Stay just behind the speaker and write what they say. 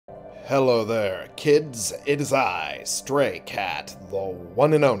Hello there, kids. It is I, Stray Cat, the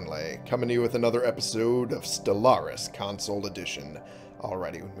one and only, coming to you with another episode of Stellaris Console Edition.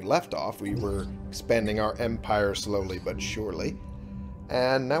 Alrighty, when we left off, we were expanding our empire slowly but surely,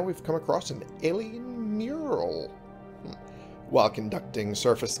 and now we've come across an alien mural. While conducting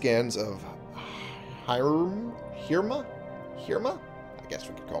surface scans of Hirma? I guess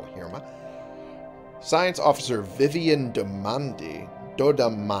we could call it Hirma. Science Officer Vivian Dodamani.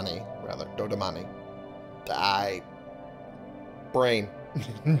 Brain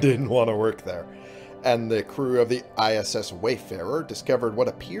didn't want to work there. And the crew of the ISS Wayfarer discovered what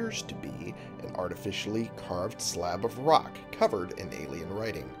appears to be an artificially carved slab of rock covered in alien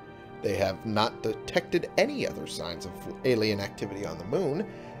writing. They have not detected any other signs of alien activity on the moon,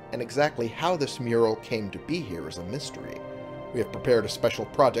 and exactly how this mural came to be here is a mystery. We have prepared a special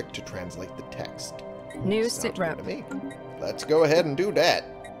project to translate the text. New sitrep. To me. Let's go ahead and do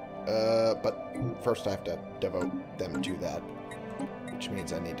that. But first I have to devote them to that, which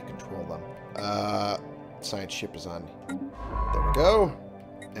means I need to control them. Science ship is on. There we go.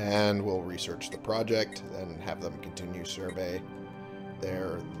 And we'll research the project, then have them continue survey.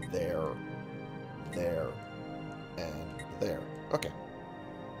 There, and there. Okay.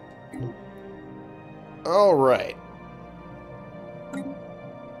 Alright.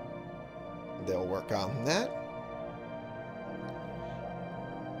 They'll work on that.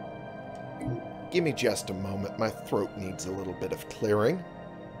 Give me just a moment. My throat needs a little bit of clearing.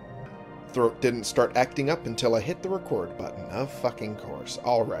 Throat didn't start acting up until I hit the record button. Of fucking course.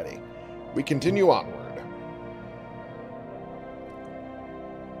 Alrighty. We continue onward.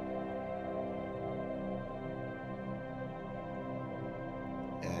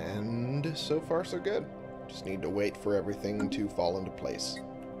 And so far so good. Just need to wait for everything to fall into place.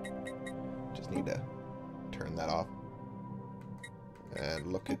 Just need to turn that off.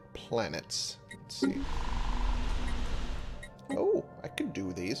 And look at planets. Let's see. Oh, I could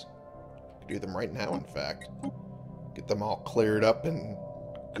do these. I could do them right now, in fact. Get them all cleared up and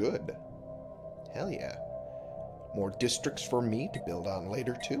good. Hell yeah. More districts for me to build on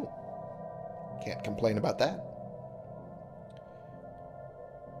later, too. Can't complain about that.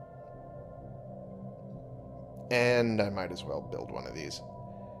 And I might as well build one of these.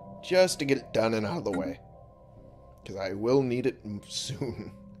 Just to get it done and out of the way. Because I will need it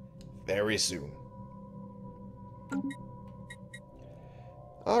soon. Very soon.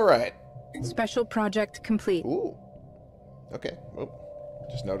 Alright. Special project complete. Ooh. Okay. Oh,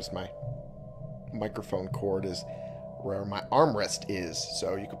 just noticed my microphone cord is where my armrest is,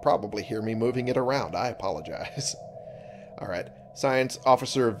 so you could probably hear me moving it around. I apologize. Alright. Science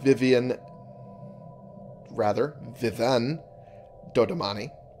Officer Vivian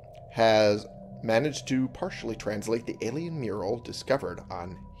Dodamani has managed to partially translate the alien mural discovered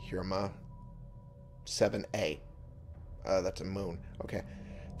on Hirma 7A. That's a moon. Okay.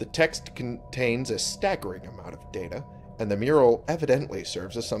 The text contains a staggering amount of data, and the mural evidently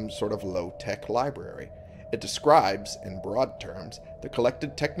serves as some sort of low-tech library. It describes, in broad terms, the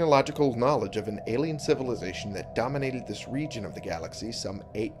collected technological knowledge of an alien civilization that dominated this region of the galaxy some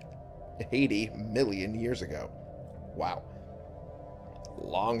 80 million years ago. Wow.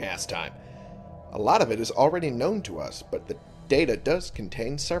 Long-ass time. A lot of it is already known to us, but the data does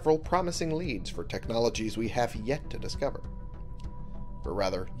contain several promising leads for technologies we have yet to discover. Or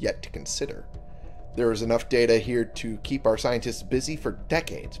rather, yet to consider. There is enough data here to keep our scientists busy for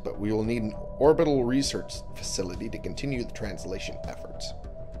decades, but we will need an orbital research facility to continue the translation efforts.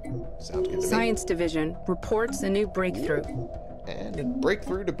 Sounds good to me. Science Division reports a new breakthrough. And a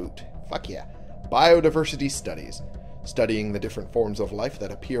breakthrough to boot. Fuck yeah. Biodiversity studies. Studying the different forms of life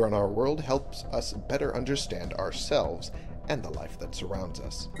that appear on our world helps us better understand ourselves and the life that surrounds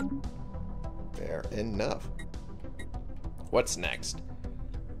us. Fair enough. What's next?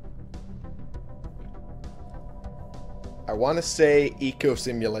 I want to say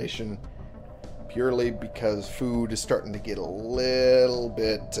eco-simulation purely because food is starting to get a little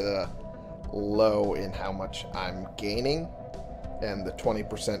bit low in how much I'm gaining, and the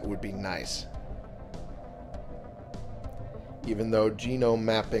 20% would be nice. Even though genome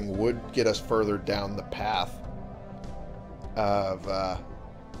mapping would get us further down the path of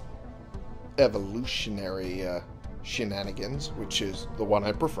evolutionary shenanigans, which is the one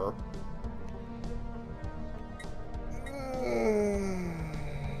I prefer.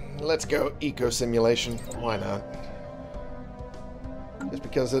 Let's go eco-simulation. Why not? Just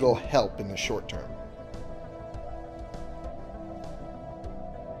because it'll help in the short term.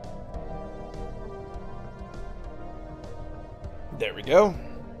 There we go.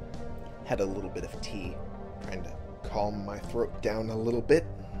 Had a little bit of tea. Trying to calm my throat down a little bit.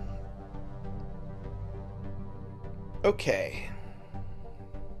 Okay.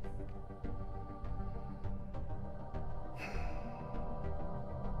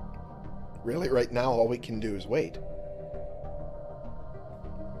 Really, right now, all we can do is wait.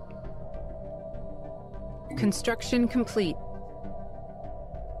 Construction complete.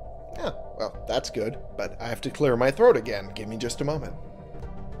 Yeah, well, that's good, but I have to clear my throat again. Give me just a moment.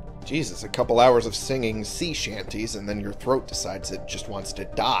 Jesus, a couple hours of singing sea shanties, and then your throat decides it just wants to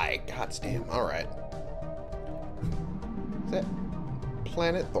die. God damn, alright. Is that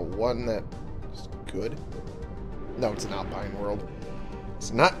planet the one that is good? No, it's an alpine world.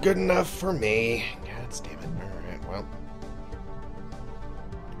 It's not good enough for me. God damn it. Alright, well.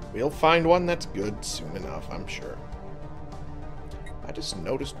 We'll find one that's good soon enough, I'm sure. I just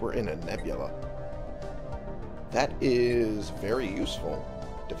noticed we're in a nebula. That is very useful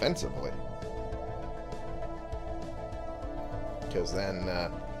defensively. Because then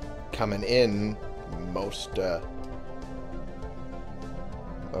coming in, most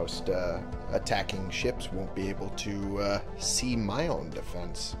attacking ships won't be able to see my own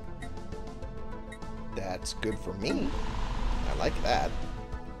defense. That's good for me. I like that.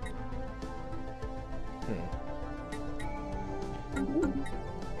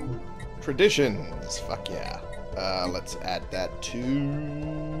 Traditions. Fuck yeah. Let's add that to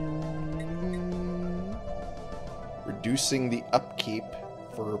reducing the upkeep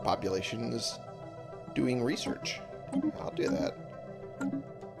for populations doing research. I'll do that.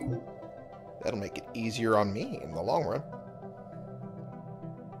 That'll make it easier on me in the long run.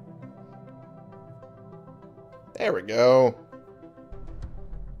 There we go.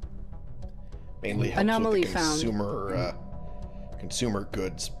 Mainly helps Anomaly with the consumer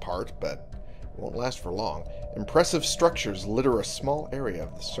goods part, but it won't last for long. Impressive structures litter a small area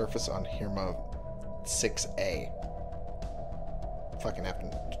of the surface on Hirma 6A. Fucking have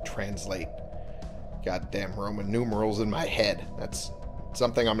to translate goddamn Roman numerals in my head. That's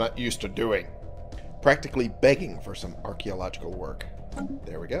something I'm not used to doing. Practically begging for some archaeological work.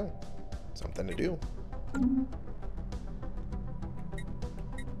 There we go. Something to do.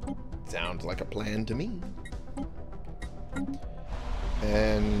 Sounds like a plan to me.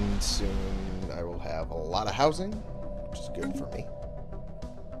 And soon I will have a lot of housing, which is good for me.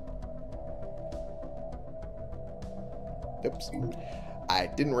 Oops. I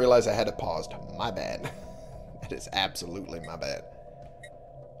didn't realize I had it paused. My bad. That is absolutely my bad.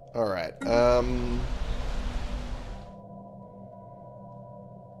 Alright, I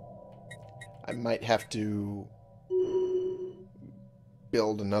might have to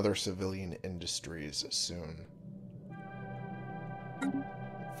build another civilian industries soon.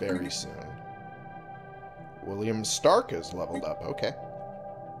 Very soon. William Stark is leveled up. Okay.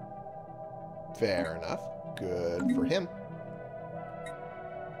 Fair enough. Good for him.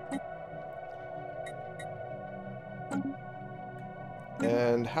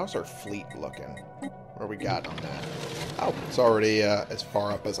 And how's our fleet looking? What we got on that? Oh, it's already as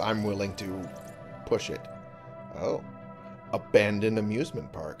far up as I'm willing to push it. Oh. Abandoned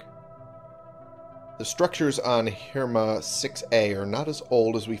amusement park. The structures on Hirma 6A are not as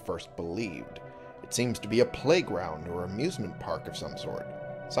old as we first believed. It seems to be a playground or amusement park of some sort.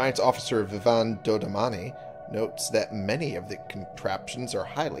 Science officer Vivan Dodamani notes that many of the contraptions are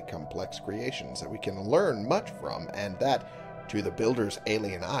highly complex creations that we can learn much from, and that, to the builder's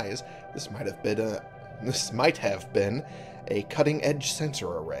alien eyes, this might have been a cutting-edge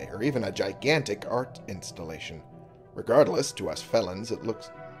sensor array, or even a gigantic art installation. Regardless, to us felons, it looks...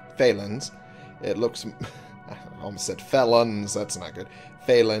 I almost said felons, that's not good.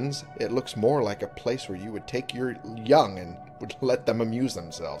 Phalans, it looks more like a place where you would take your young and would let them amuse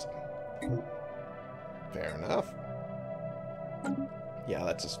themselves. Fair enough. Yeah,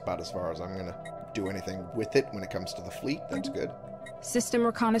 that's about as far as I'm going to do anything with it when it comes to the fleet. That's good. System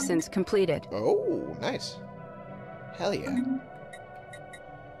reconnaissance completed. Oh, nice. Hell yeah.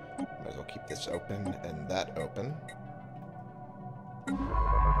 Might as well keep this open and that open.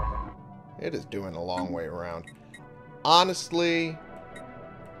 It is doing a long way around. Honestly,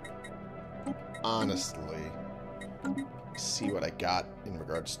 see what I got in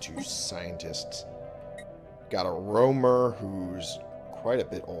regards to scientists. Got a roamer who's quite a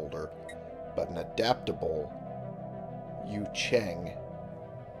bit older, but an adaptable Yu Cheng.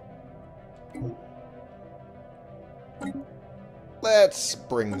 Let's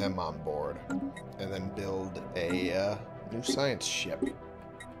bring them on board and then build a new science ship.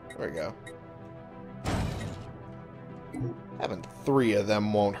 There we go. Having 3 of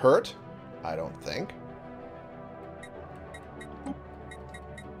them won't hurt, I don't think.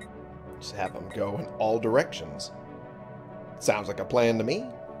 Just have them go in all directions. Sounds like a plan to me.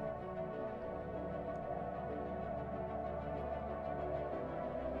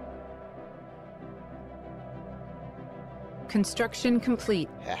 Construction complete.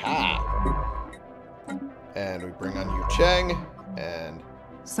 Ha-ha! And we bring on Yu Cheng, and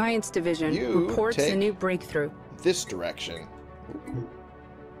Science Division you reports a take new breakthrough. this direction.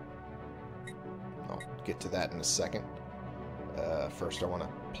 I'll get to that in a second. First, I want to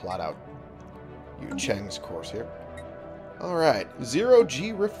plot out Yu Cheng's course here. Alright,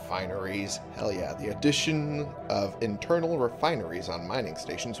 zero-G refineries. Hell yeah, the addition of internal refineries on mining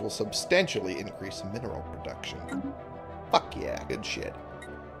stations will substantially increase mineral production. Fuck yeah, good shit.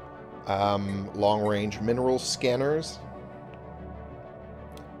 Long-range mineral scanners.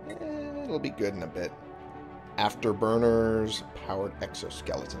 It'll be good in a bit. Afterburners, powered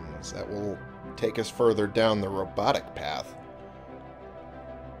exoskeletons. That will take us further down the robotic path.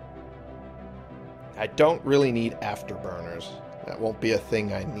 I don't really need afterburners. That won't be a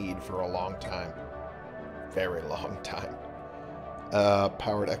thing I need for a long time. Very long time.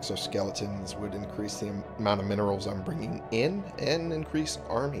 Powered exoskeletons would increase the amount of minerals I'm bringing in and increase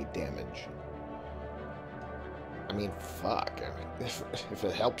army damage. I mean, fuck. I mean, if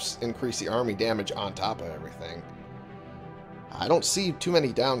it helps increase the army damage on top of everything, I don't see too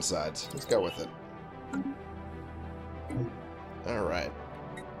many downsides. Let's go with it. Alright.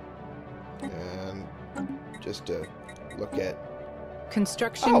 And just to look at...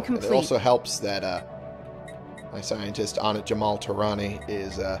 Construction complete. It also helps that my scientist, Anna Jamal Tarani,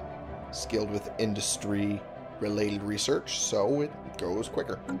 is skilled with industry-related research, so it goes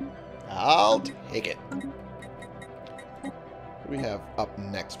quicker. I'll take it. What do we have up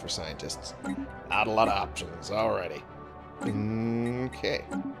next for scientists? Not a lot of options already. Okay.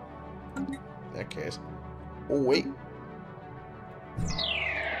 In that case... Oh, wait.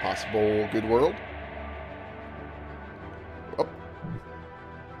 Possible good world? Oh.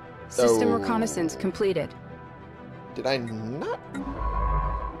 System reconnaissance completed. Did I not?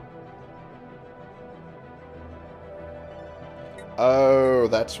 Oh,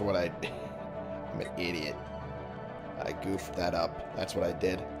 that's what I did. I'm an idiot. I goofed that up. That's what I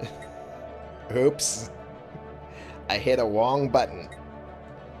did. Oops. I hit a wrong button.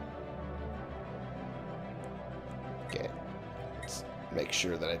 Okay. Let's make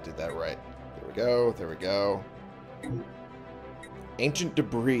sure that I did that right. There we go. There we go. Ancient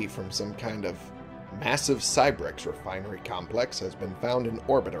debris from some kind of massive Cybrex refinery complex has been found in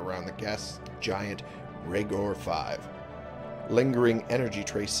orbit around the gas giant Rhaegor 5. Lingering energy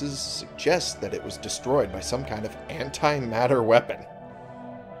traces suggest that it was destroyed by some kind of antimatter weapon.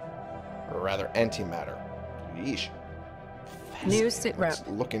 Or rather, antimatter. Yeesh. New sit rep. Let's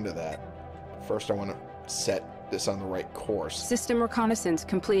look into that. First, I want to set this on the right course. System reconnaissance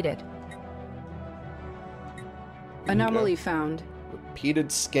completed. Anomaly found.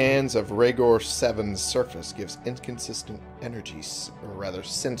 Repeated scans of Rhaegor 7's surface gives inconsistent energy, or rather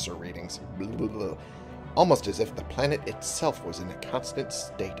sensor readings. Blah, blah, blah. Almost as if the planet itself was in a constant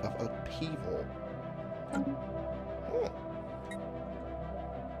state of upheaval.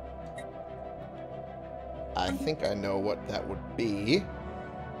 I think I know what that would be,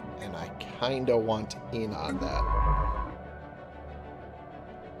 and I kinda want in on that.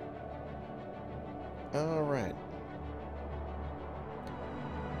 Alright.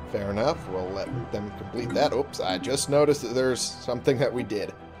 Fair enough, we'll let them complete that. Oops, I just noticed that there's something that we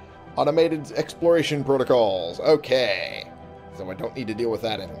did. Automated exploration protocols. Okay. So I don't need to deal with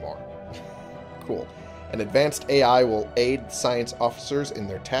that anymore. Cool. An advanced AI will aid science officers in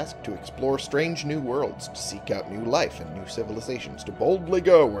their task to explore strange new worlds, to seek out new life and new civilizations, to boldly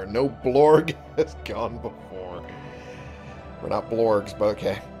go where no Blorg has gone before. We're not Blorgs, but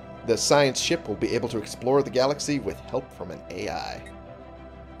okay. The science ship will be able to explore the galaxy with help from an AI.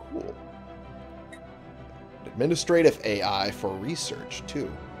 Cool. Administrative AI for research, too.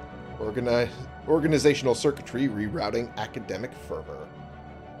 Organizational circuitry rerouting academic fervor.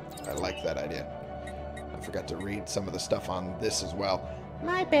 I like that idea. I forgot to read some of the stuff on this as well.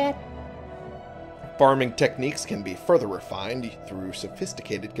 My bad. Farming techniques can be further refined through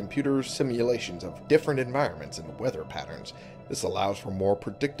sophisticated computer simulations of different environments and weather patterns. This allows for more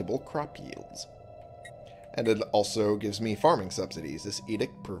predictable crop yields. And it also gives me farming subsidies. This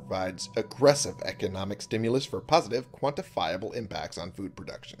edict provides aggressive economic stimulus for positive, quantifiable impacts on food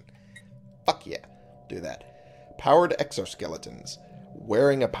production. Fuck yeah, do that. Powered exoskeletons.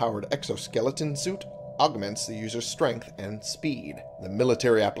 Wearing a powered exoskeleton suit augments the user's strength and speed. The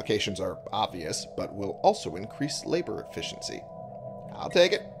military applications are obvious, but will also increase labor efficiency. I'll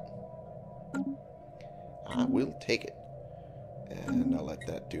take it. I will take it. And I'll let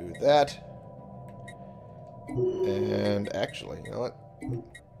that do that. And actually, you know what?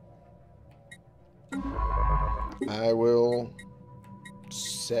 I will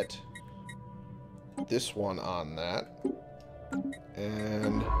set this one on that.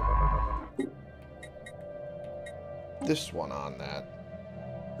 And this one on that.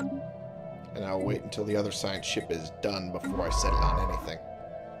 And I'll wait until the other science ship is done before I settle on anything.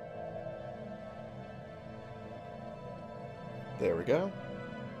 There we go.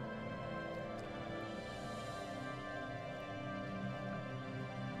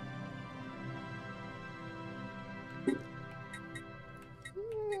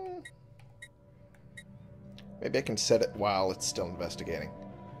 Maybe I can set it while it's still investigating.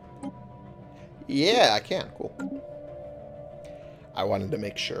 Yeah, I can. Cool. I wanted to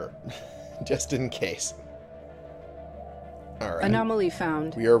make sure. Just in case. Alright. Anomaly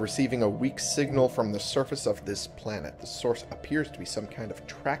found. We are receiving a weak signal from the surface of this planet. The source appears to be some kind of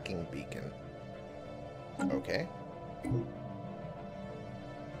tracking beacon. Okay.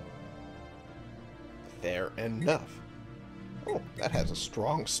 Fair enough. Oh, that has a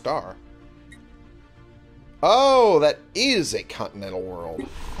strong star. Oh, that is a continental world.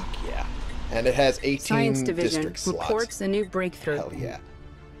 Fuck yeah. And it has 18 Science Division district slots. reports a new breakthrough. Hell yeah.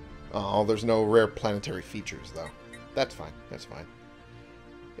 Oh, there's no rare planetary features, though. That's fine. That's fine.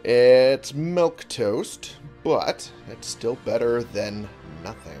 It's milquetoast, but it's still better than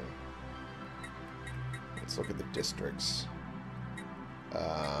nothing. Let's look at the districts.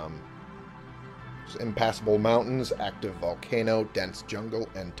 There's impassable mountains, active volcano, dense jungle,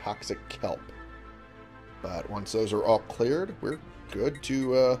 and toxic kelp. But once those are all cleared, we're good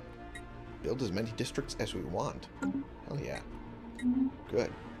to build as many districts as we want. Hell yeah.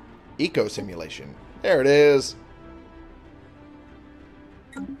 Good. Eco simulation. There it is.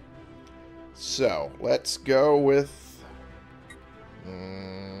 So, let's go with...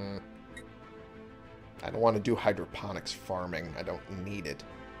 I don't want to do hydroponics farming. I don't need it.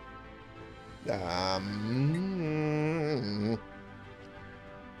 I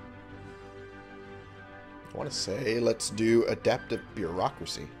want to say, let's do adaptive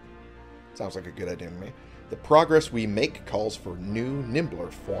bureaucracy. Sounds like a good idea to me. The progress we make calls for new, nimbler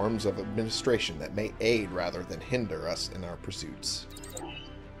forms of administration that may aid rather than hinder us in our pursuits.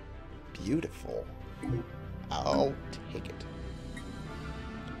 Beautiful. I'll take it.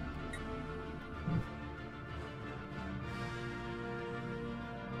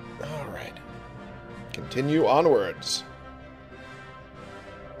 Alright. Continue onwards.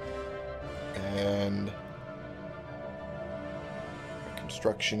 And... a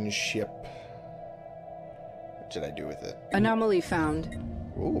construction ship. What should I do with it? Anomaly found.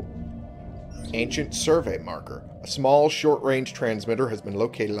 Ooh. Ancient survey marker. A small, short-range transmitter has been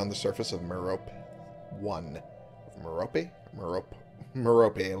located on the surface of Merope 1. Merope?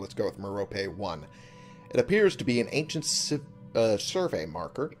 Merope. Let's go with Merope 1. It appears to be an ancient survey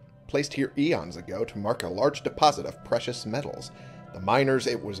marker placed here eons ago to mark a large deposit of precious metals. The miners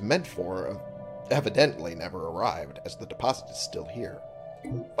it was meant for evidently never arrived, as the deposit is still here.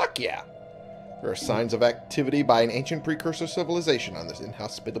 Fuck yeah! There are signs of activity by an ancient precursor civilization on this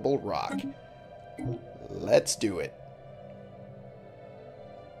inhospitable rock. Let's do it.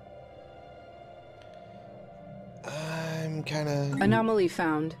 I'm kind of... Anomaly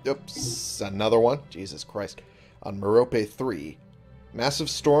found. Oops, another one? Jesus Christ. On Merope 3, massive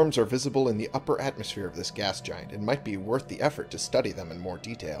storms are visible in the upper atmosphere of this gas giant. It might be worth the effort to study them in more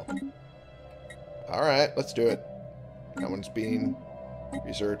detail. Alright, let's do it. That one's being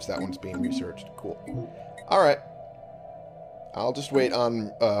researched, that one's being researched. Cool. Alright. I'll just wait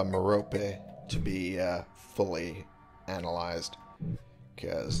on Merope to be fully analyzed.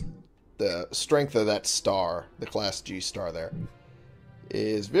 Because the strength of that star, the Class G star there,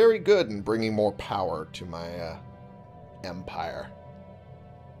 is very good in bringing more power to my empire.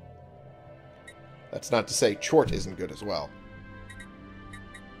 That's not to say Chort isn't good as well.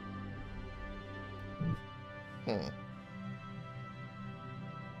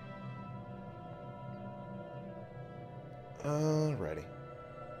 Alrighty.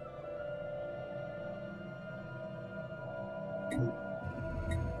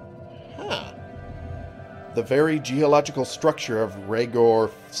 Huh. The very geological structure of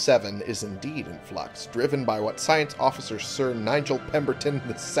Rhaegor 7 is indeed in flux, driven by what Science Officer Sir Nigel Pemberton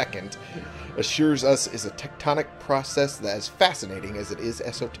II assures us is a tectonic process that is fascinating as it is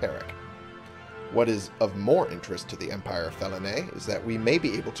esoteric. What is of more interest to the Empire of Felinae is that we may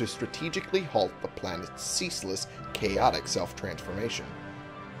be able to strategically halt the planet's ceaseless, chaotic self-transformation.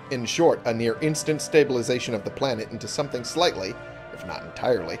 In short, a near-instant stabilization of the planet into something slightly, if not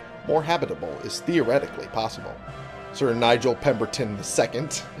entirely, more habitable is theoretically possible. Sir Nigel Pemberton II,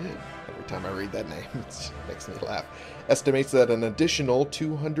 every time I read that name, it makes me laugh, estimates that an additional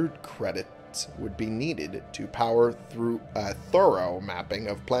 200 credit facts would be needed to power through a thorough mapping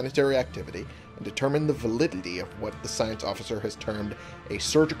of planetary activity and determine the validity of what the science officer has termed a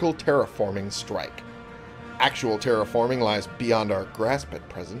surgical terraforming strike. Actual terraforming lies beyond our grasp at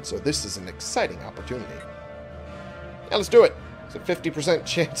present, so this is an exciting opportunity. Now let's do it. It's a 50%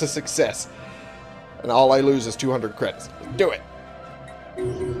 chance of success. And all I lose is 200 credits. Let's do it.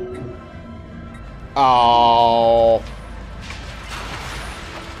 Oh.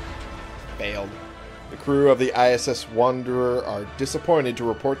 Failed. The crew of the ISS Wanderer are disappointed to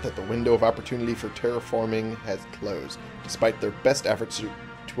report that the window of opportunity for terraforming has closed, despite their best efforts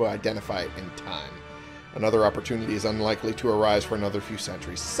to identify it in time. Another opportunity is unlikely to arise for another few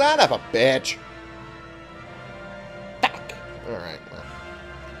centuries. Son of a bitch! Fuck! Alright, well.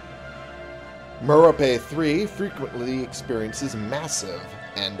 Merope 3 frequently experiences massive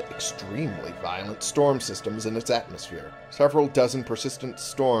and extremely violent storm systems in its atmosphere. Several dozen persistent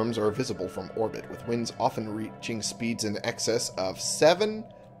storms are visible from orbit, with winds often reaching speeds in excess of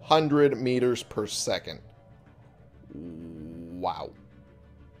 700 meters per second. Wow.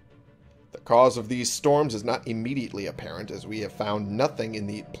 The cause of these storms is not immediately apparent, as we have found nothing in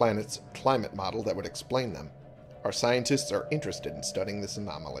the planet's climate model that would explain them. Our scientists are interested in studying this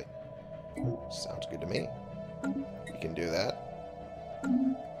anomaly. Sounds good to me. We can do that.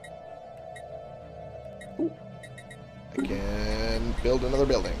 Ooh. I can build another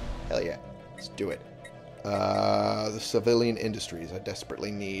building. Hell yeah. Let's do it. The civilian industries. I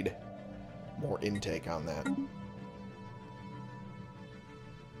desperately need more intake on that.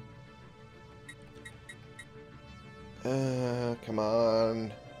 Come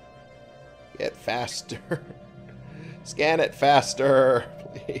on. Get faster. Scan it faster,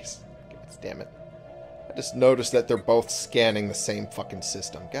 please. God damn it. I just noticed that they're both scanning the same fucking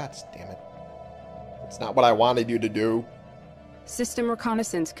system. God damn it. It's not what I wanted you to do. System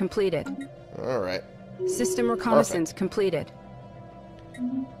reconnaissance completed. Alright. System reconnaissance completed.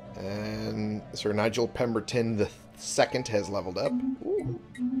 And Sir Nigel Pemberton II has leveled up. Ooh.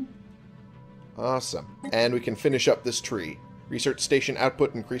 Awesome. And we can finish up this tree. Research station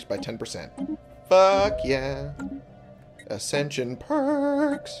output increased by 10%. Fuck yeah. Ascension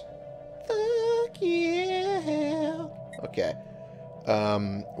perks. Fuck yeah. Okay.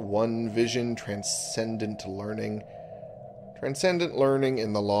 One vision, transcendent learning. Transcendent learning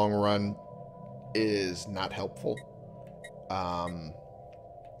in the long run is not helpful.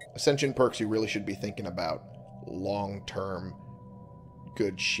 Ascension perks, you really should be thinking about long-term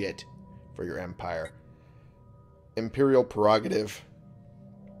good shit for your empire. Imperial prerogative.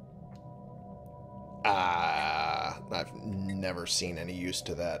 I've never seen any use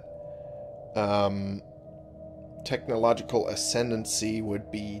to that. Technological ascendancy would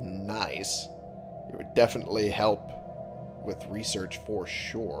be nice. It would definitely help with research for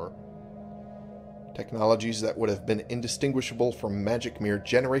sure. Technologies that would have been indistinguishable from magic mere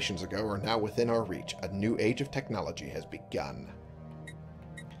generations ago are now within our reach. A new age of technology has begun.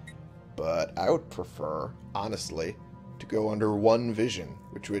 But I would prefer, honestly, to go under one vision,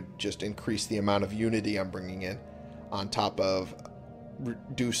 which would just increase the amount of unity I'm bringing in, on top of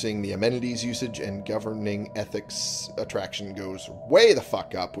reducing the amenities usage and governing ethics. Attraction goes way the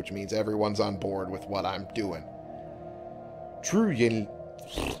fuck up, which means everyone's on board with what I'm doing. True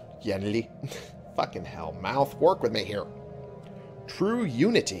Yenli. Fucking hell, mouth. Work with me here. True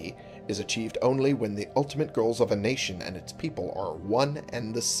unity is achieved only when the ultimate goals of a nation and its people are one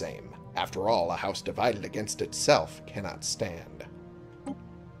and the same. After all, a house divided against itself cannot stand.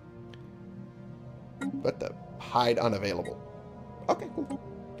 But the hide unavailable. Okay, cool.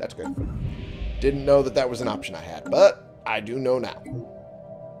 That's good. Didn't know that that was an option I had, but I do know now.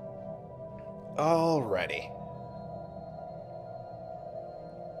 Alrighty.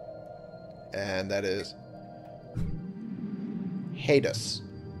 And that is Hades.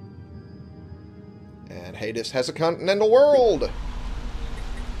 And Hades has a continental world.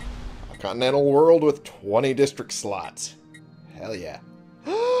 A continental world with 20 district slots. Hell yeah.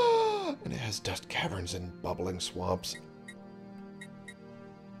 And it has dust caverns and bubbling swamps.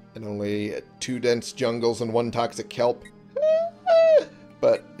 And only 2 dense jungles and 1 toxic kelp.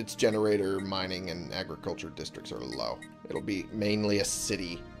 But its generator, mining, and agriculture districts are low. It'll be mainly a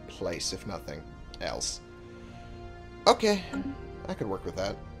city place, if nothing else. Okay, I could work with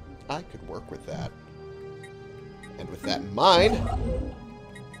that. I could work with that. And with that in mind,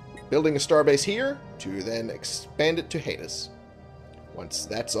 building a starbase here to then expand it to Hades. Once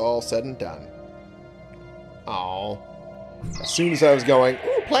that's all said and done. Oh, as soon as I was going,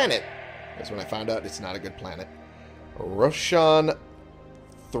 ooh, planet. That's when I found out it's not a good planet. Roshan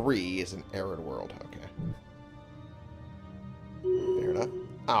 3 is an arid world. Okay. Fair enough.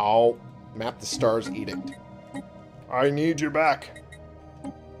 Oh. Map the Stars Edict. I need you back.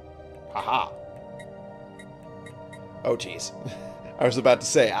 Haha. Oh, jeez. I was about to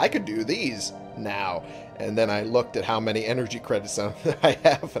say, I could do these now. And then I looked at how many energy credits I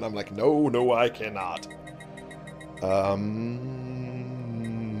have, and I'm like, no, I cannot. And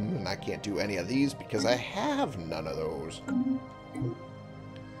I can't do any of these because I have none of those.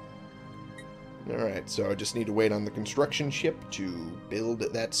 Alright, so I just need to wait on the construction ship to build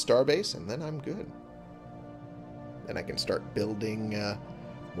that starbase, and then I'm good. Then I can start building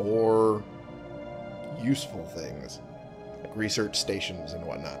more useful things, like research stations and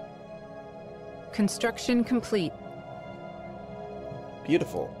whatnot. Construction complete.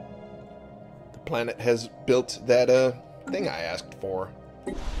 Beautiful. The planet has built that thing I asked for.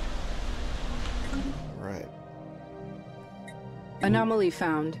 Alright. Anomaly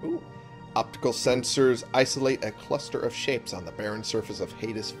found. Ooh. Optical sensors isolate a cluster of shapes on the barren surface of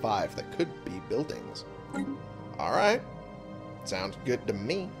Hades 5 that could be buildings. Alright. Sounds good to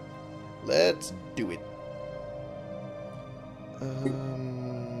me. Let's do it.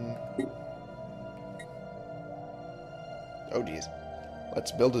 Oh, geez.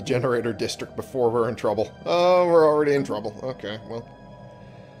 Let's build a generator district before we're in trouble. Oh, we're already in trouble. Okay, well.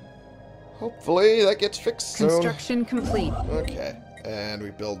 Hopefully that gets fixed soon. Construction complete. Okay. And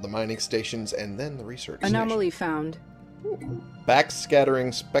we build the mining stations and then the research Anomaly station. found.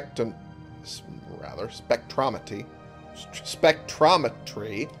 Backscattering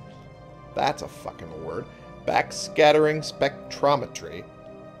spectrometry. That's a fucking word. Backscattering spectrometry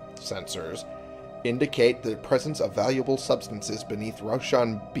sensors indicate the presence of valuable substances beneath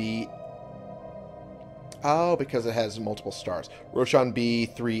Roshan B. Oh, because it has multiple stars. Roshan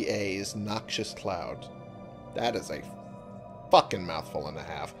B3A's noxious cloud. That is a fucking mouthful and a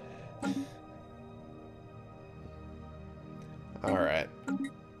half. Alright.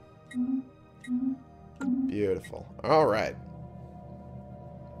 Beautiful. Alright.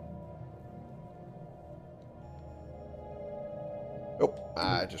 Oh,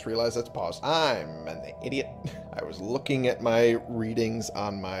 I just realized that's paused. I'm an idiot. I was looking at my readings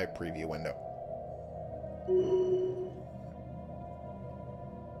on my preview window.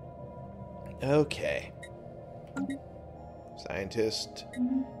 Okay. Scientist.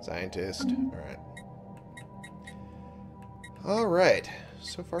 Alright. Alright.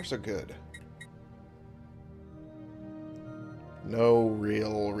 So far, so good. No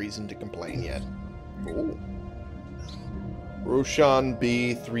real reason to complain yet. Ooh. Roshan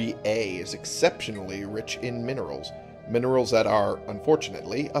B3A is exceptionally rich in minerals. Minerals that are,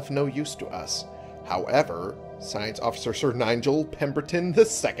 unfortunately, of no use to us. However, Science Officer Sir Nigel Pemberton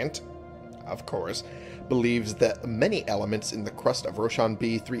II, of course, believes that many elements in the crust of Roshan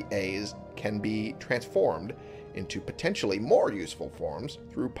B3As can be transformed into potentially more useful forms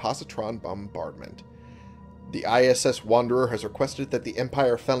through positron bombardment. The ISS Wanderer has requested that the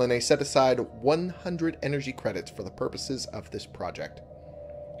Empire Felinae set aside 100 energy credits for the purposes of this project.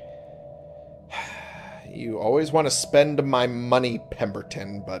 You always want to spend my money,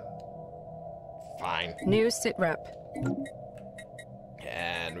 Pemberton, but fine. New sitrep.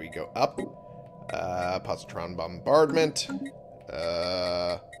 And we go up. Positron bombardment.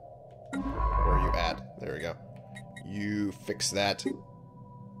 Where are you at? There we go. You fix that.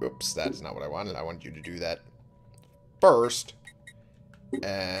 Oops, that's not what I wanted. I wanted you to do that first.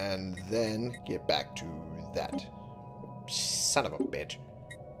 And then get back to that. Son of a bitch.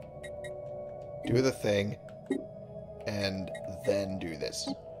 Do the thing. And then do this.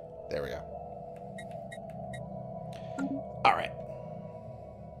 There we go. Alright.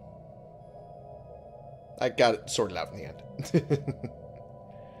 I got it sorted out in the end.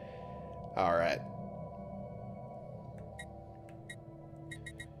 Alright.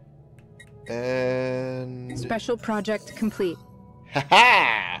 And... Special project complete.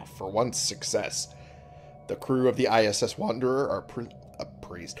 Ha-ha! For once, success. The crew of the ISS Wanderer are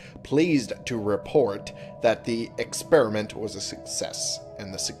pleased to report that the experiment was a success,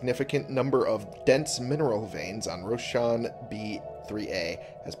 and the significant number of dense mineral veins on Roshan B3A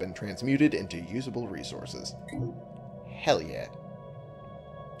has been transmuted into usable resources. Hell yeah.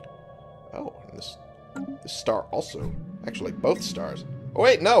 Oh, and this star also... Actually, both stars. Oh,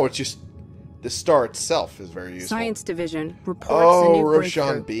 wait, no, it's just... The star itself is very useful. Science Division reports a new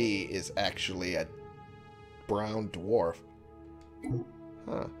Roshan breakthrough. B is actually a brown dwarf.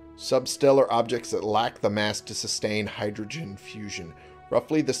 Huh. Substellar objects that lack the mass to sustain hydrogen fusion.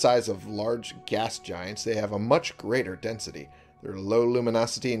 Roughly the size of large gas giants, they have a much greater density. Their low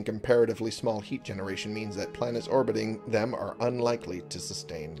luminosity and comparatively small heat generation means that planets orbiting them are unlikely to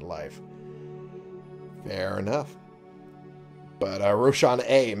sustain life. Fair enough. But Roshan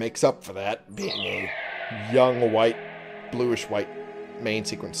A makes up for that, being a young white, bluish-white main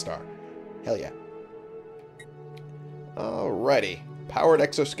sequence star. Hell yeah. Alrighty. Powered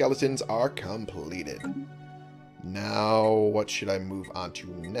exoskeletons are completed. Now, what should I move on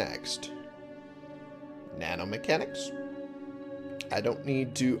to next? Nanomechanics? I don't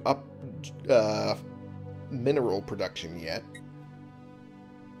need to up mineral production yet.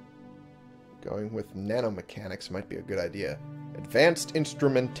 Going with nanomechanics might be a good idea. Advanced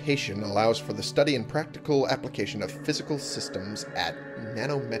instrumentation allows for the study and practical application of physical systems at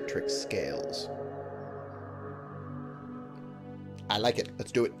nanometric scales. I like it.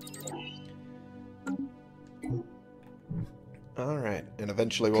 Let's do it. Alright, and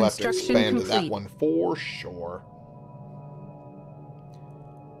eventually we'll have to expand that one for sure.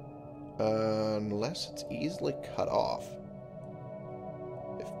 Unless it's easily cut off.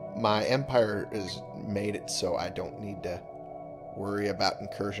 If my empire has made it so I don't need to worry about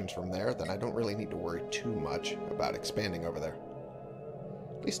incursions from there, then I don't really need to worry too much about expanding over there.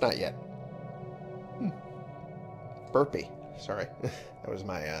 At least not yet. Burpee. Sorry. that was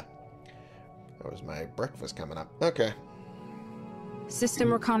my breakfast coming up. Okay.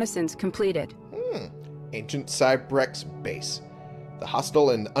 System reconnaissance completed. Ancient Cybrex base. The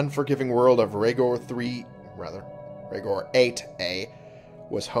hostile and unforgiving world of Regor 8A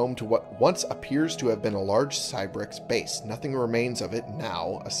was home to what once appears to have been a large Cybrex base. Nothing remains of it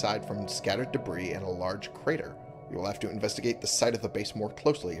now, aside from scattered debris and a large crater. We will have to investigate the site of the base more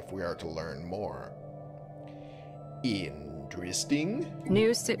closely if we are to learn more. Interesting.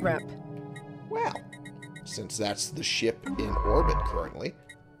 New sitrep. Well, since that's the ship in orbit currently.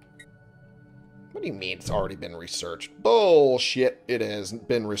 What do you mean it's already been researched? Bullshit, it hasn't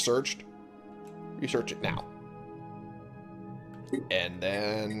been researched. Research it now. And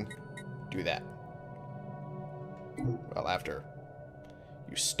then do that. Well, after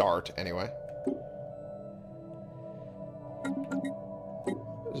you start, anyway.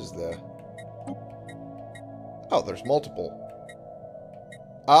 This is the... Oh, there's multiple.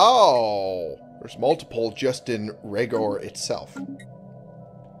 Oh! There's multiple just in Regor itself.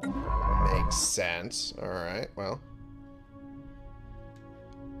 Makes sense. Alright, well.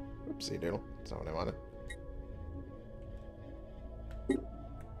 Oopsie doodle. That's not what I wanted.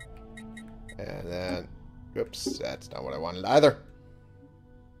 And then... Oops, that's not what I wanted either.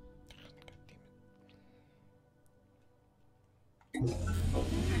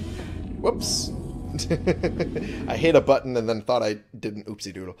 Whoops. I hit a button and then thought I did an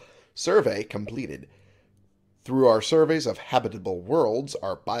oopsie doodle. Survey completed. Through our surveys of habitable worlds,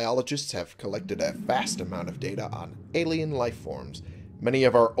 our biologists have collected a vast amount of data on alien life forms. Many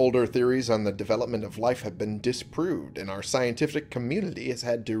of our older theories on the development of life have been disproved, and our scientific community has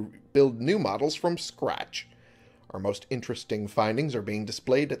had to build new models from scratch. Our most interesting findings are being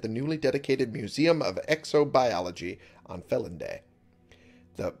displayed at the newly dedicated Museum of Exobiology on Felinday.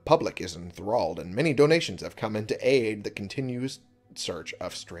 The public is enthralled, and many donations have come in to aid the continuous search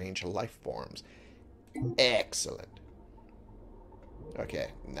of strange life forms. Excellent.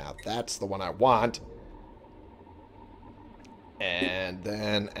 Okay, now that's the one I want. And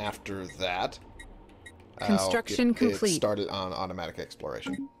then after that, construction complete. It started on automatic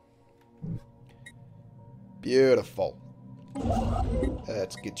exploration. Beautiful.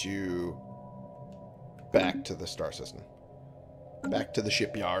 Let's get you back to the star system. Back to the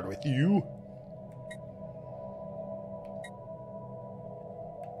shipyard with you.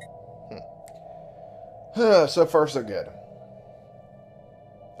 So far, so good.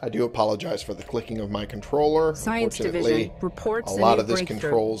 I do apologize for the clicking of my controller. Science Division reports a lot of this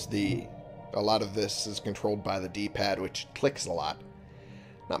controls the. A lot of this is controlled by the D-pad, which clicks a lot.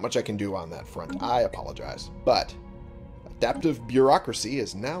 Not much I can do on that front. I apologize, but adaptive bureaucracy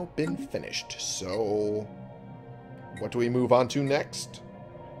has now been finished. So, what do we move on to next?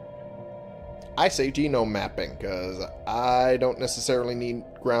 I say genome mapping because I don't necessarily need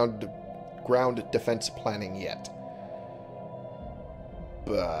ground defense planning yet.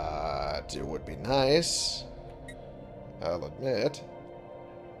 But it would be nice, I'll admit.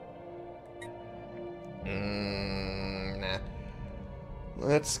 Nah.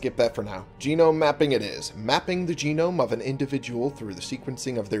 Let's skip that for now. Genome mapping it is. Mapping the genome of an individual through the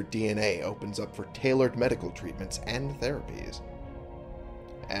sequencing of their DNA opens up for tailored medical treatments and therapies.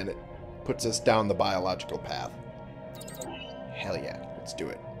 And it puts us down the biological path. Hell yeah, let's do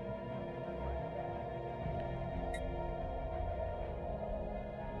it.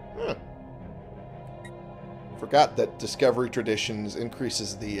 Forgot that Discovery Traditions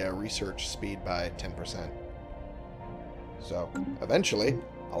increases the research speed by 10%. So, eventually,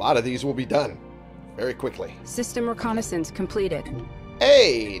 a lot of these will be done. very quickly. System reconnaissance completed.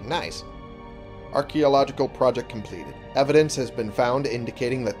 Hey, nice. Archaeological project completed. Evidence has been found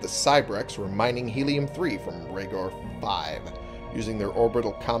indicating that the Cybrex were mining helium-3 from Rhaegor 5, using their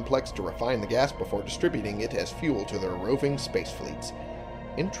orbital complex to refine the gas before distributing it as fuel to their roving space fleets.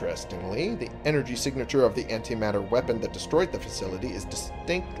 Interestingly, the energy signature of the antimatter weapon that destroyed the facility is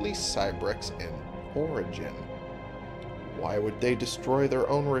distinctly Cybrex in origin. Why would they destroy their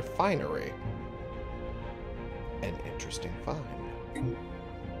own refinery? An interesting find.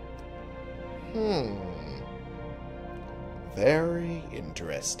 Very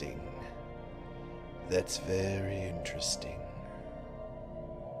interesting. That's very interesting.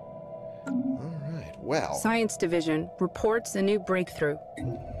 Alright, well. Science Division reports a new breakthrough.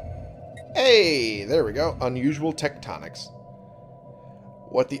 Hey, there we go. Unusual tectonics.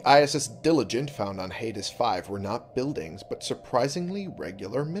 What the ISS Diligent found on Hades 5 were not buildings, but surprisingly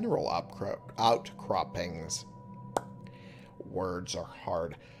regular mineral outcroppings. Words are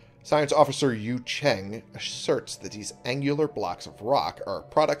hard. Science Officer Yu Cheng asserts that these angular blocks of rock are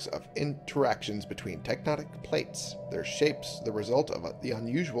products of interactions between tectonic plates, their shapes the result of the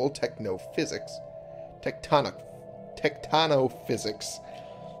unusual technophysics. Tectonophysics.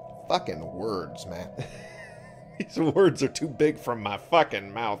 Fucking words, man. These words are too big from my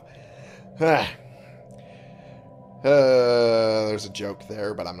fucking mouth. There's a joke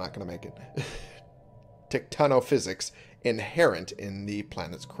there, but I'm not going to make it. Tectonophysics inherent in the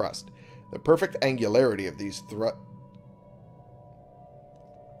planet's crust. The perfect angularity of these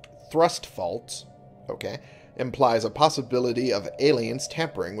thrust faults, implies a possibility of aliens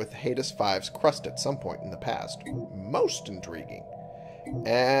tampering with Hades 5's crust at some point in the past. Most intriguing.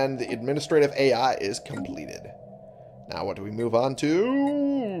 And the administrative AI is completed. Now what do we move on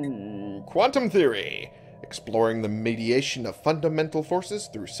to? Quantum theory. Exploring the mediation of fundamental forces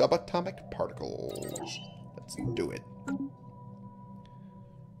through subatomic particles. Let's do it.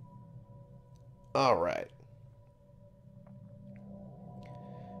 Alright.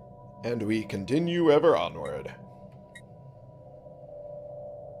 And we continue ever onward.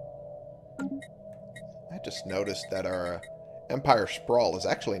 I just noticed that our Empire Sprawl is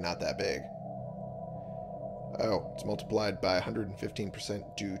actually not that big. Oh, it's multiplied by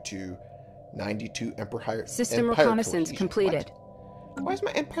 115% due to 92 Empire System Empire reconnaissance cohesion. completed. What? Why is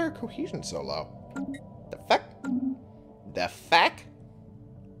my Empire cohesion so low? The fuck? The fuck?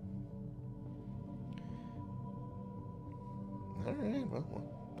 Alright, well,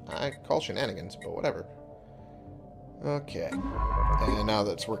 I call shenanigans, but whatever. Okay. And now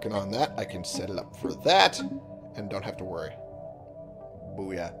that it's working on that, I can set it up for that, and don't have to worry.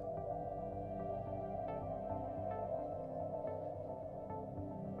 Booyah.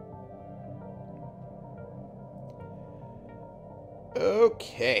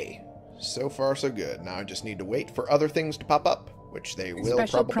 Okay. So far, so good. Now I just need to wait for other things to pop up, which they will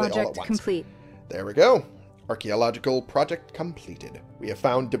Special probably all project at once. complete. There we go. Archaeological project completed. We have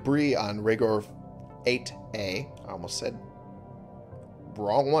found debris on Rhaegor 8A. I almost said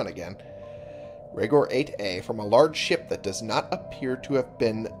wrong one again. Rhaegor 8A from a large ship that does not appear to have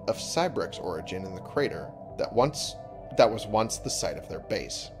been of Cybrex origin in the crater that was once the site of their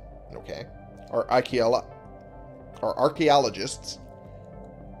base. Okay. Our archaeologists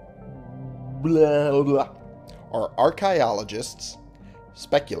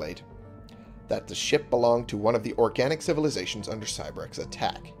speculate that the ship belonged to one of the organic civilizations under Cybrex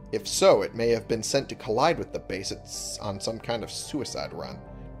attack. If so, it may have been sent to collide with the base on some kind of suicide run.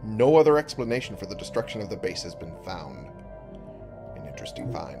 No other explanation for the destruction of the base has been found. An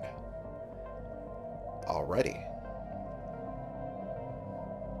interesting find. Alrighty.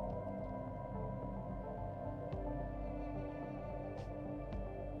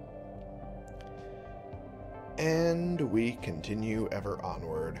 And we continue ever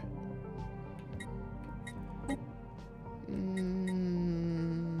onward.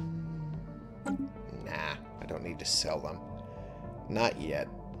 Nah, I don't need to sell them. Not yet.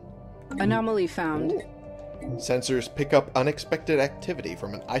 Anomaly found. Ooh. Sensors pick up unexpected activity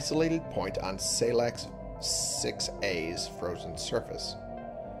from an isolated point on Salax 6A's frozen surface.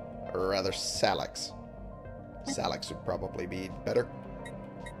 Or rather, Salax. Salax would probably be better.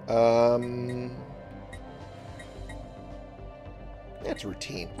 That's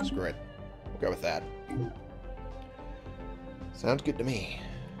routine. Screw it. We'll go with that. Sounds good to me.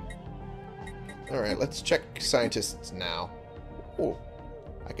 Alright, let's check scientists now. Ooh,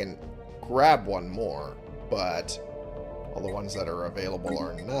 I can grab one more, but all the ones that are available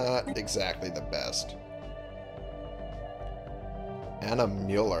are not exactly the best. Anna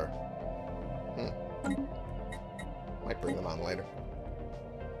Mueller. Might bring them on later.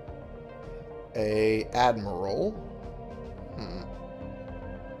 A admiral.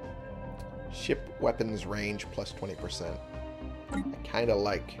 Ship weapons range plus 20%. I kind of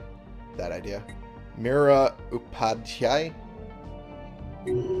like that idea. Mira Upadhyay.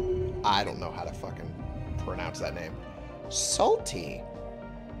 I don't know how to fucking pronounce that name. Salty.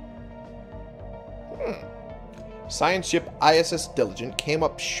 Science ship ISS Diligent came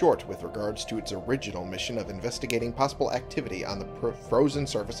up short with regards to its original mission of investigating possible activity on the frozen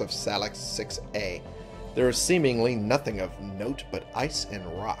surface of Salax 6A. There is seemingly nothing of note but ice and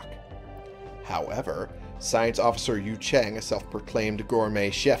rock. However, Science Officer Yu Chang, a self-proclaimed gourmet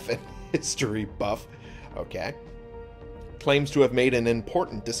chef and history buff, claims to have made an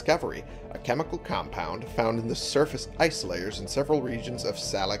important discovery. A chemical compound found in the surface ice layers in several regions of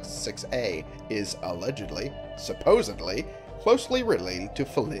Salax 6A is allegedly, supposedly, closely related to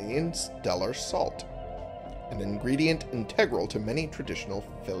Felinian stellar salt, an ingredient integral to many traditional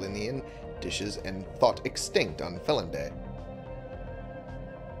Felinian dishes and thought extinct on Felinde.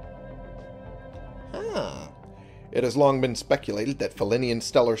 It has long been speculated that Felinian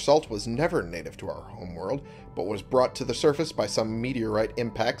stellar salt was never native to our homeworld, but was brought to the surface by some meteorite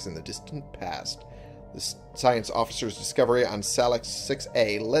impacts in the distant past. The science officer's discovery on Salax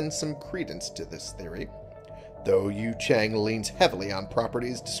 6A lends some credence to this theory, though Yu Chang leans heavily on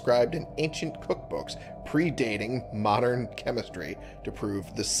properties described in ancient cookbooks predating modern chemistry to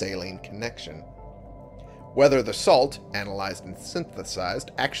prove the saline connection. Whether the salt, analyzed and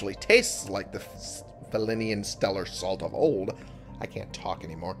synthesized, actually tastes like the Felinian stellar salt of old, I can't talk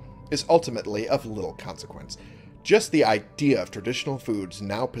anymore, is ultimately of little consequence. Just the idea of traditional foods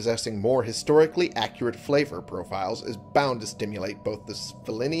now possessing more historically accurate flavor profiles is bound to stimulate both the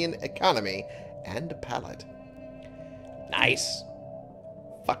Felinian economy and palate. Nice.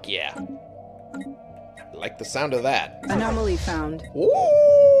 Fuck yeah. I like the sound of that. Anomaly found. Ooh,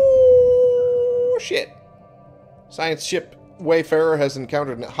 shit. Science ship Wayfarer has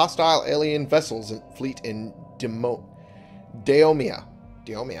encountered hostile alien vessels and fleet in Deomia,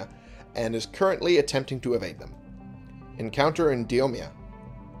 and is currently attempting to evade them. Encounter in Deomia.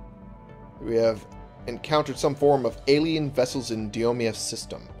 We have encountered some form of alien vessels in Deomia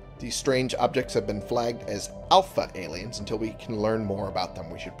system. These strange objects have been flagged as alpha aliens. Until we can learn more about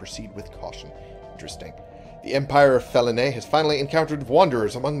them, we should proceed with caution. Interesting. The Empire of Feline has finally encountered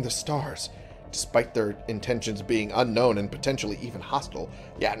wanderers among the stars. Despite their intentions being unknown and potentially even hostile,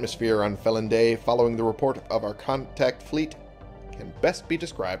 the atmosphere on Felinde following the report of our contact fleet can best be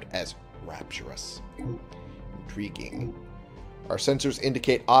described as rapturous. Intriguing. Our sensors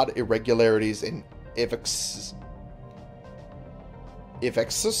indicate odd irregularities in Ivexus.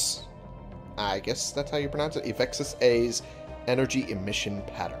 I guess that's how you pronounce it. Ivexus A's energy emission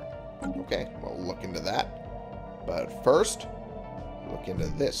pattern. Okay, we'll look into that. But first, look into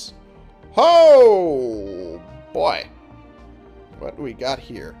this. Oh, boy. What do we got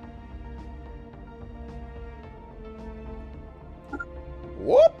here?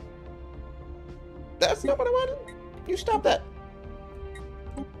 Whoop! That's not what I wanted. You stop that.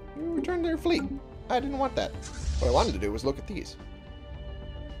 You return to your fleet. I didn't want that. What I wanted to do was look at these.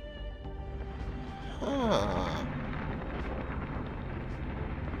 Huh.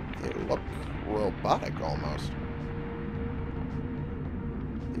 They look robotic almost.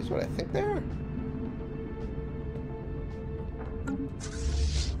 Is what I think they are.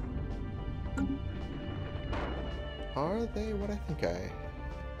 Are they what I think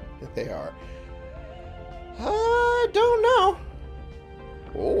they are? I don't know.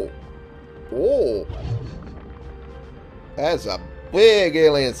 Oh. That's a big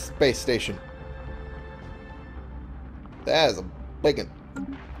alien space station. That is a big one.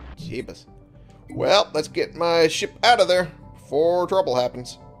 Jeebus. Well, let's get my ship out of there before trouble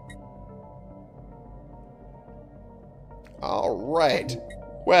happens. Alright.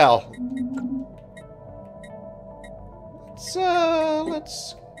 Well.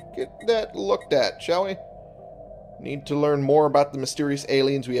 Let's get that looked at, shall we? Need to learn more about the mysterious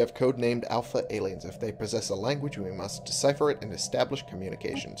aliens we have codenamed Alpha Aliens. If they possess a language, we must decipher it and establish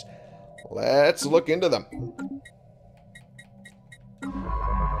communications. Let's look into them.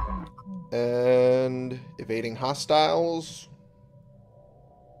 And evading hostiles.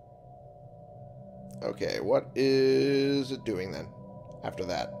 Okay, what is it doing then? After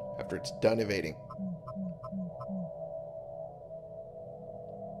that, after it's done evading.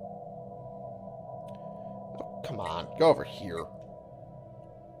 Oh, come on, go over here.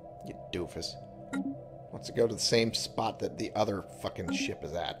 You doofus. Wants to go to the same spot that the other fucking ship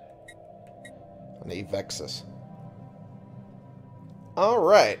is at. On the Evexus.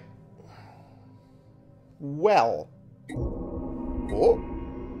 Alright. Well. Oh.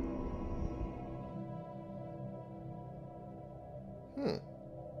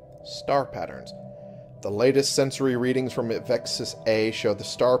 Star patterns. The latest sensory readings from Vexus A show the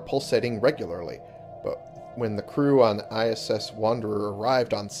star pulsating regularly, but when the crew on ISS Wanderer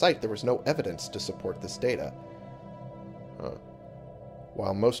arrived on site, there was no evidence to support this data.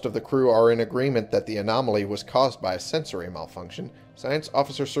 While most of the crew are in agreement that the anomaly was caused by a sensory malfunction, Science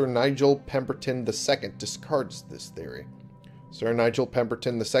Officer Sir Nigel Pemberton II discards this theory. Sir Nigel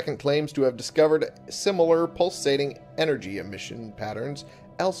Pemberton II claims to have discovered similar pulsating energy emission patterns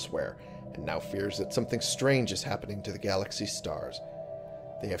elsewhere, and now fears that something strange is happening to the galaxy's stars.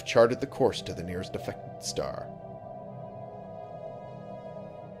 They have charted the course to the nearest affected star.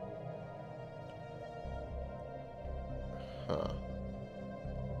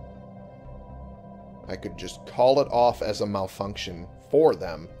 I could just call it off as a malfunction for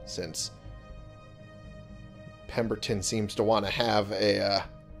them, since Pemberton seems to want to have a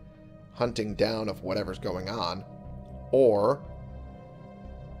hunting down of whatever's going on. Or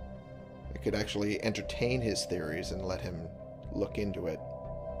I could actually entertain his theories and let him look into it.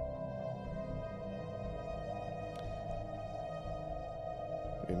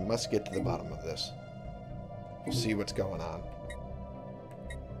 We must get to the bottom of this. We'll see what's going on.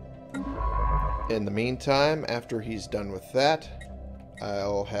 In the meantime, after he's done with that,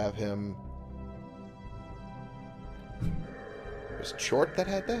 I'll have him... Was it Short that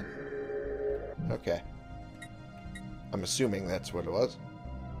had that? Okay. I'm assuming that's what it was.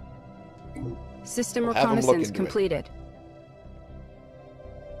 System We'll have him look reconnaissance into completed.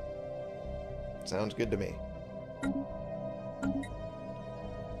 it. Sounds good to me.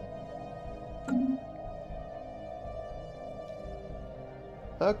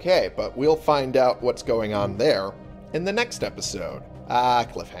 Okay, but we'll find out what's going on there in the next episode.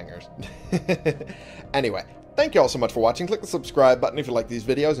 Cliffhangers. Anyway, thank you all so much for watching. Click the subscribe button if you like these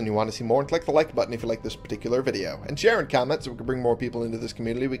videos and you want to see more, and click the like button if you like this particular video. And share and comment so we can bring more people into this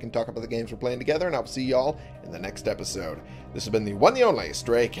community. We can talk about the games we're playing together, and I'll see y'all in the next episode. This has been the one and only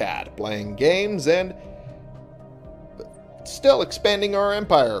Stray Cat, playing games and still expanding our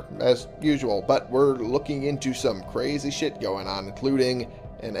empire as usual, but we're looking into some crazy shit going on, including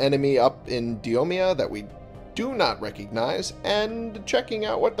an enemy up in Diomia that we do not recognize, and checking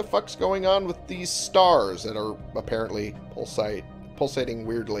out what the fuck's going on with these stars that are apparently pulsating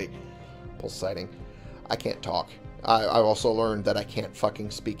weirdly. Pulsating. I can't talk. I've also learned that I can't fucking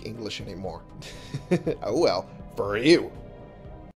speak English anymore. Oh well, for you.